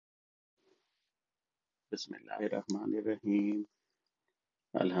Bismillahirrahmanirrahim.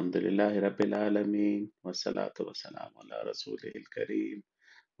 Alhamdulillahi Rabbil Alameen. Wassalatu wassalamu ala Rasulihil Kareem.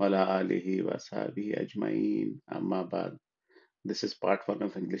 Wa ala alihi wa sahbihi ajma'een. Amma ba'd. This is part one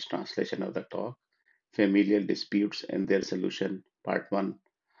of English translation of the talk, Familial Disputes and Their Solution, part one,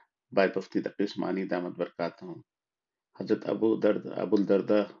 by Mufti Taqi Usmani Damat Barakatuhum. Hazrat Abu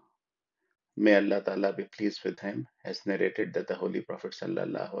Darda, may Allah Ta'ala be pleased with him, has narrated that the Holy Prophet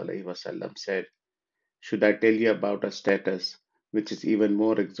Sallallahu Alaihi Wasallam said, should I tell you about a status which is even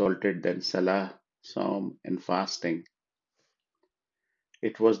more exalted than Salah, Psalm, and fasting?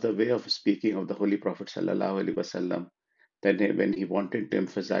 It was the way of speaking of the Holy Prophet ﷺ that when he wanted to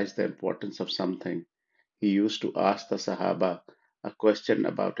emphasize the importance of something, he used to ask the Sahaba a question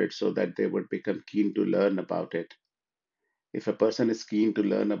about it so that they would become keen to learn about it. If a person is keen to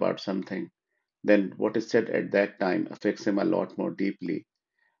learn about something, then what is said at that time affects him a lot more deeply.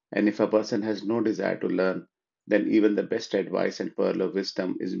 And if a person has no desire to learn, then even the best advice and pearl of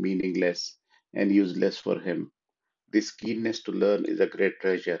wisdom is meaningless and useless for him. This keenness to learn is a great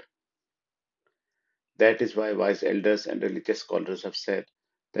treasure. That is why wise elders and religious scholars have said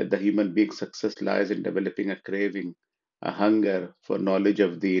that the human being's success lies in developing a craving, a hunger for knowledge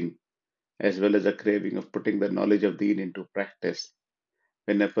of Deen, as well as a craving of putting the knowledge of Deen into practice.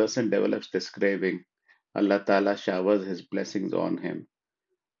 When a person develops this craving, Allah Ta'ala showers His blessings on him.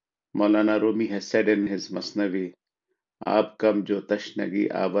 Maulana Rumi has said in his Masnavi, Aab kam jo tashnagi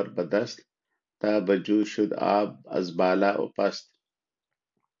avar badast, ta baju shud aab azbala opast.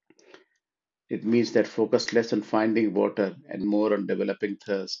 It means that focus less on finding water and more on developing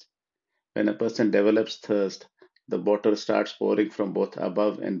thirst. When a person develops thirst, the water starts pouring from both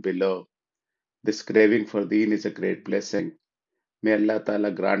above and below. This craving for deen is a great blessing. May Allah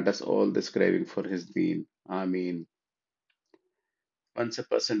Ta'ala grant us all this craving for His deen. Ameen. Once a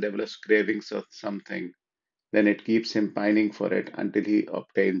person develops cravings of something, then it keeps him pining for it until he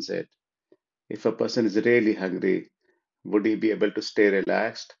obtains it. If a person is really hungry, would he be able to stay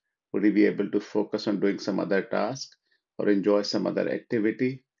relaxed? Would he be able to focus on doing some other task or enjoy some other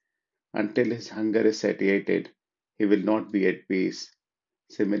activity? Until his hunger is satiated, he will not be at peace.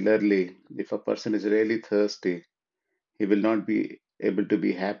 Similarly, if a person is really thirsty, he will not be able to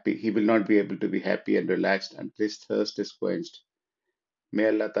be happy. He will not be able to be happy and relaxed until his thirst is quenched. May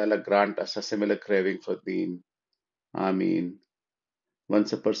Allah Ta'ala grant us a similar craving for deen. Ameen.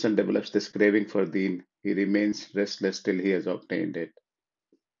 Once a person develops this craving for deen, he remains restless till he has obtained it.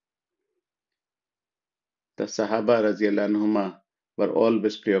 The Sahaba anhuma were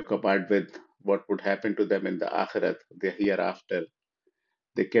always preoccupied with what would happen to them in the Akhirat, the hereafter.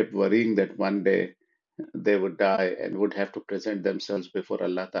 They kept worrying that one day they would die and would have to present themselves before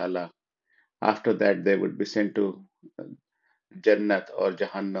Allah Ta'ala. After that, they would be sent to Jannat or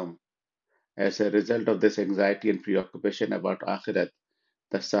Jahannam. As a result of this anxiety and preoccupation about Akhirat,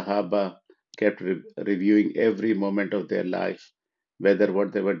 the Sahaba kept reviewing every moment of their life, whether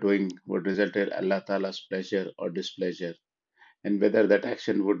what they were doing would result in Allah Ta'ala's pleasure or displeasure, and whether that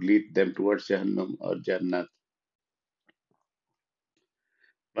action would lead them towards Jahannam or Jannat.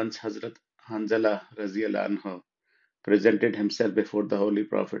 Once Hazrat Hanzala anhu presented himself before the Holy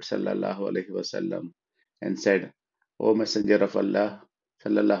Prophet sallallahu alaihi wasallam and said, O Messenger of Allah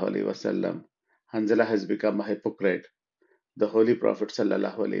sallallahu alaihi wasallam, Hanzala has become a hypocrite. The Holy Prophet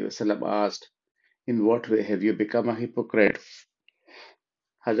sallallahu alaihi wasallam asked, in what way have you become a hypocrite?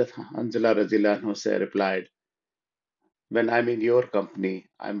 Hazrat Hanzala replied, when I'm in your company,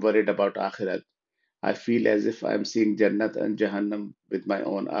 I'm worried about Akhirat. I feel as if I'm seeing Jannat and Jahannam with my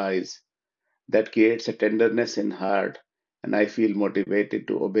own eyes. That creates a tenderness in heart, and I feel motivated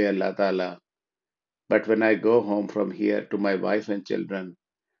to obey Allah Ta'ala. But when I go home from here to my wife and children,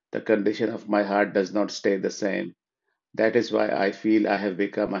 the condition of my heart does not stay the same. That is why I feel I have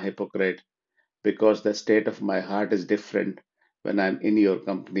become a hypocrite, because the state of my heart is different when I'm in your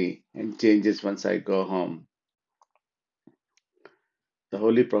company and changes once I go home. The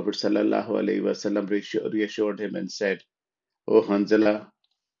Holy Prophet ﷺ reassured him and said, O Hanzala,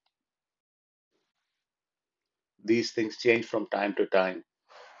 these things change from time to time.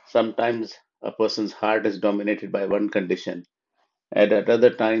 Sometimes a person's heart is dominated by one condition, and at other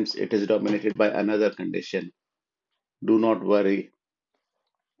times it is dominated by another condition. Do not worry.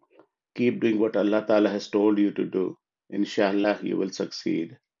 Keep doing what Allah Ta'ala has told you to do. Inshallah, you will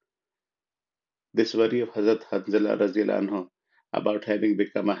succeed. This worry of Hazrat Hanzala anhu about having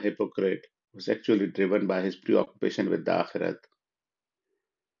become a hypocrite was actually driven by his preoccupation with the Akhirat.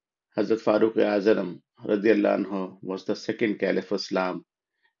 Hazrat Farooq Azam anhu was the second Caliph of Islam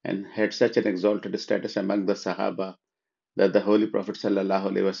and had such an exalted status among the Sahaba that the Holy Prophet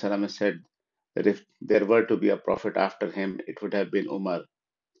ﷺ said that if there were to be a prophet after him, it would have been Umar.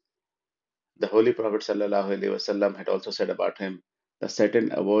 The Holy Prophet ﷺ had also said about him, the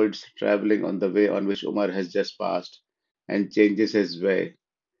Satan avoids traveling on the way on which Umar has just passed and changes his way,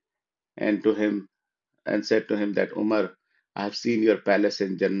 and to him and said to him that Umar, I have seen your palace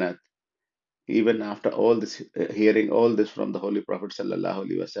in Jannat. Even after all this, hearing all this from the Holy Prophet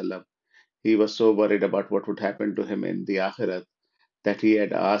ﷺ, he was so worried about what would happen to him in the Akhirat that he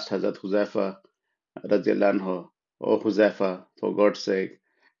had asked Hazrat Huzaifa radiallahu anhu, O Huzaifa, for God's sake,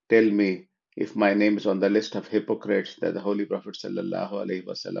 tell me if my name is on the list of hypocrites that the Holy Prophet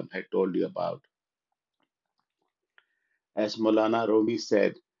ﷺ had told you about. As Maulana Rumi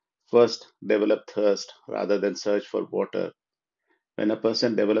said, first develop thirst rather than search for water. When a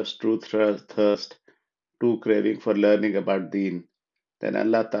person develops true thirst, true craving for learning about Deen, then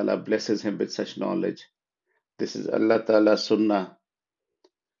Allah Ta'ala blesses him with such knowledge. This is Allah Ta'ala's sunnah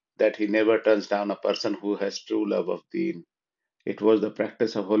that He never turns down a person who has true love of Deen. It was the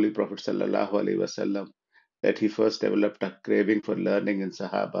practice of Holy Prophet ﷺ that he first developed a craving for learning in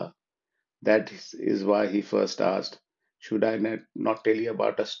Sahaba. That is why he first asked, should I not tell you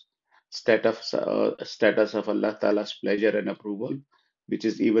about a status of Allah Ta'ala's pleasure and approval, which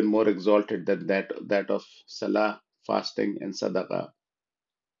is even more exalted than that of Salah, fasting, and Sadaqah?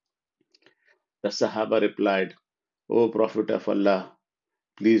 The Sahaba replied, O Prophet of Allah,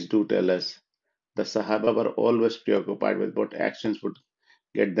 please do tell us. The Sahaba were always preoccupied with what actions would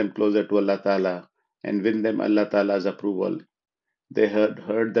get them closer to Allah Ta'ala and win them Allah Ta'ala's approval. They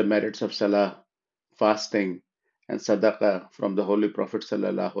heard the merits of Salah, fasting, and Sadaqah from the Holy Prophet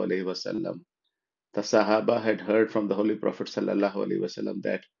Sallallahu Alaihi Wasallam. The Sahaba had heard from the Holy Prophet Sallallahu Alaihi Wasallam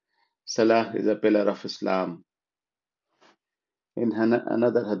that Salah is a pillar of Islam. In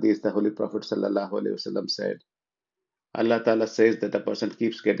another hadith, the Holy Prophet Sallallahu Alaihi Wasallam said, Allah Ta'ala says that a person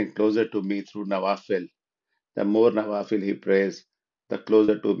keeps getting closer to me through nawafil. The more nawafil he prays, the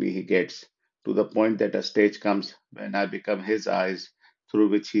closer to me he gets, to the point that a stage comes when I become his eyes through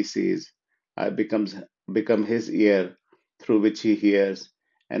which he sees, I become his ear through which he hears,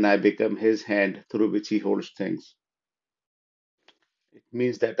 and I become his hand through which he holds things. It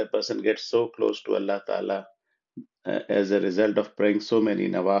means that a person gets so close to Allah Ta'ala as a result of praying so many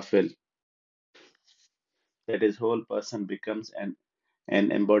nawafil that his whole person becomes an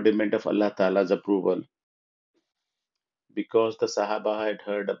embodiment of Allah Ta'ala's approval. Because the Sahaba had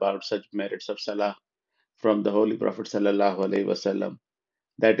heard about such merits of Salah from the Holy Prophet sallallahu alaihi wasallam.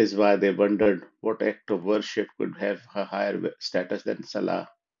 That is why they wondered what act of worship could have a higher status than Salah.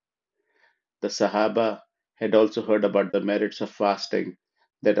 The Sahaba had also heard about the merits of fasting,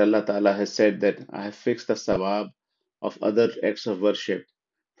 that Allah Ta'ala has said that I have fixed the sawab of other acts of worship.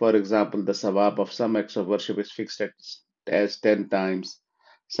 For example, the sawab of some acts of worship is fixed as 10 times,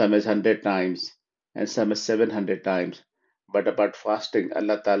 some as 100 times, and some as 700 times. But about fasting,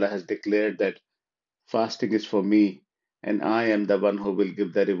 Allah Ta'ala has declared that fasting is for me, and I am the one who will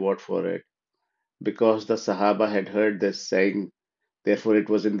give the reward for it. Because the Sahaba had heard this saying, therefore it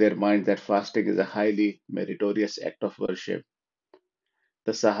was in their mind that fasting is a highly meritorious act of worship.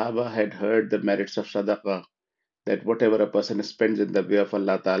 The Sahaba had heard the merits of Sadaqah, that whatever a person spends in the way of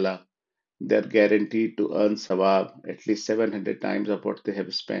Allah Ta'ala, they are guaranteed to earn Sawab at least 700 times of what they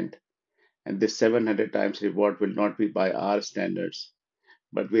have spent. And this 700 times reward will not be by our standards,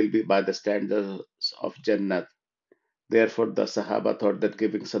 but will be by the standards of Jannat. Therefore, the Sahaba thought that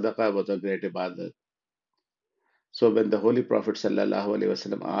giving sadaqah was a great ibadat. So, when the Holy Prophet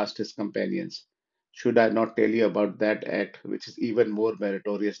ﷺ asked his companions, should I not tell you about that act which is even more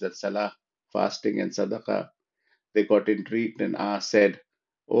meritorious than salah, fasting, and sadaqah? They got intrigued and said,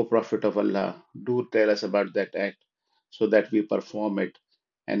 O Prophet of Allah, do tell us about that act so that we perform it.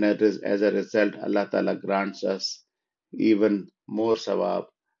 And as a result, Allah Ta'ala grants us even more sawab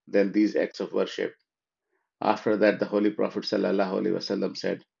than these acts of worship. After that, the Holy Prophet ﷺ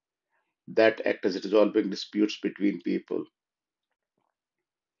said, that act is resolving disputes between people.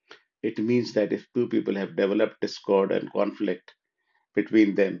 It means that if two people have developed discord and conflict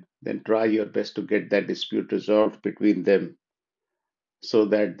between them, then try your best to get that dispute resolved between them so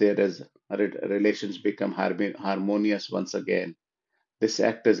that relations become harmonious once again. This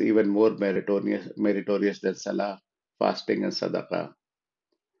act is even more meritorious than salah, fasting, and sadaqah.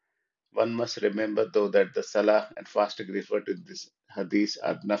 One must remember, though, that the salah and fasting referred to in this hadith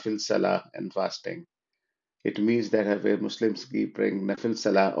are nafil salah and fasting. It means that if a Muslim keep praying nafil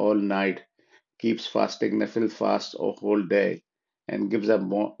salah all night, keeps fasting nafil fast a whole day, and gives a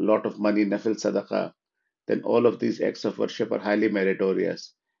lot of money nafil sadaqah, then all of these acts of worship are highly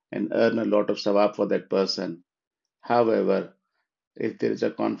meritorious and earn a lot of sawab for that person. However, If there is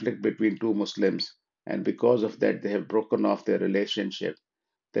a conflict between two Muslims and because of that they have broken off their relationship,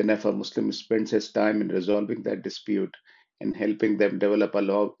 then if a Muslim spends his time in resolving that dispute and helping them develop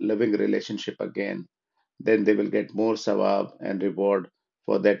a loving relationship again, then they will get more sawab and reward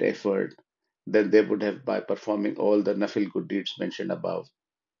for that effort than they would have by performing all the nafil good deeds mentioned above.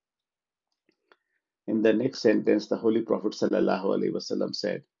 In the next sentence, the Holy Prophet ﷺ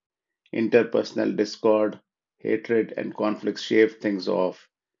said, interpersonal discord, hatred, and conflicts shave things off.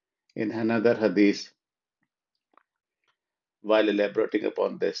 In another hadith, while elaborating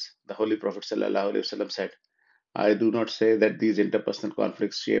upon this, the Holy Prophet ﷺ said, I do not say that these interpersonal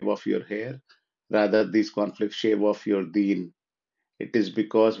conflicts shave off your hair, rather, these conflicts shave off your deen. It is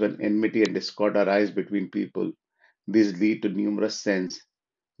because when enmity and discord arise between people, these lead to numerous sins.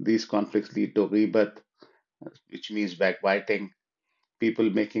 These conflicts lead to ghibat, which means backbiting, people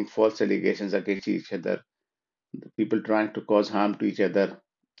making false allegations against each other, people trying to cause harm to each other,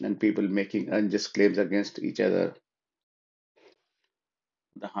 and people making unjust claims against each other.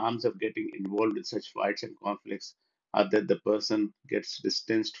 The harms of getting involved in such fights and conflicts are that the person gets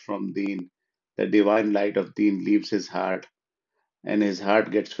distanced from Deen. The divine light of Deen leaves his heart, and his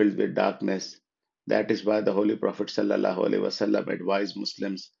heart gets filled with darkness. That is why the Holy Prophet ﷺ advised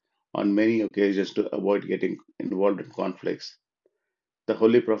Muslims on many occasions to avoid getting involved in conflicts. The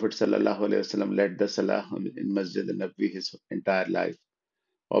Holy Prophet ﷺ led the Salah in Masjid al-Nabi his entire life.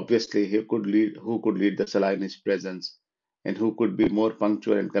 Obviously, who could lead the Salah in his presence, and who could be more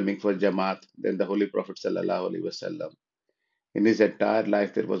punctual in coming for Jamaat than the Holy Prophet ﷺ. In his entire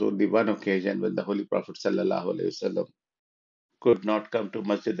life, there was only one occasion when the Holy Prophet ﷺ could not come to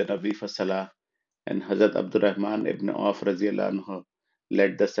Masjid al-Nabi for Salah, and Hazrat Abdurrahman ibn Auf radiallahu anhu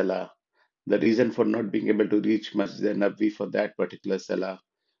led the Salah. The reason for not being able to reach Masjid al-Nabi for that particular Salah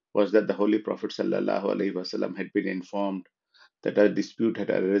was that the Holy Prophet ﷺ had been informed that a dispute had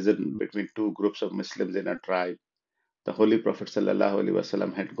arisen between two groups of Muslims in a tribe. The Holy Prophet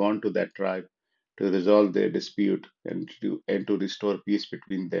ﷺ had gone to that tribe to resolve their dispute and to restore peace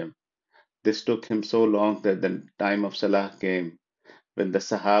between them. This took him so long that the time of Salah came. When the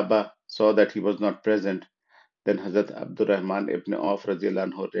Sahaba saw that he was not present, then Hazrat Abdurrahman ibn Auf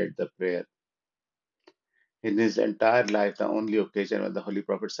radiallahu anhu read the prayer. In his entire life, the only occasion when the Holy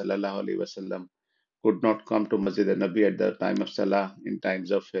Prophet ﷺ could not come to Masjid al-Nabi at the time of Salah in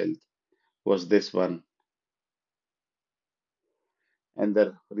times of health was this one. And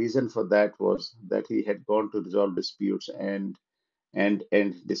the reason for that was that he had gone to resolve disputes and end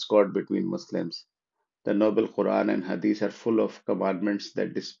discord between Muslims. The noble Quran and Hadith are full of commandments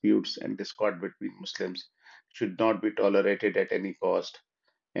that disputes and discord between Muslims should not be tolerated at any cost.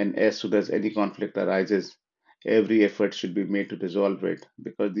 And as soon as any conflict arises, every effort should be made to resolve it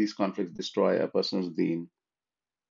because these conflicts destroy a person's deen.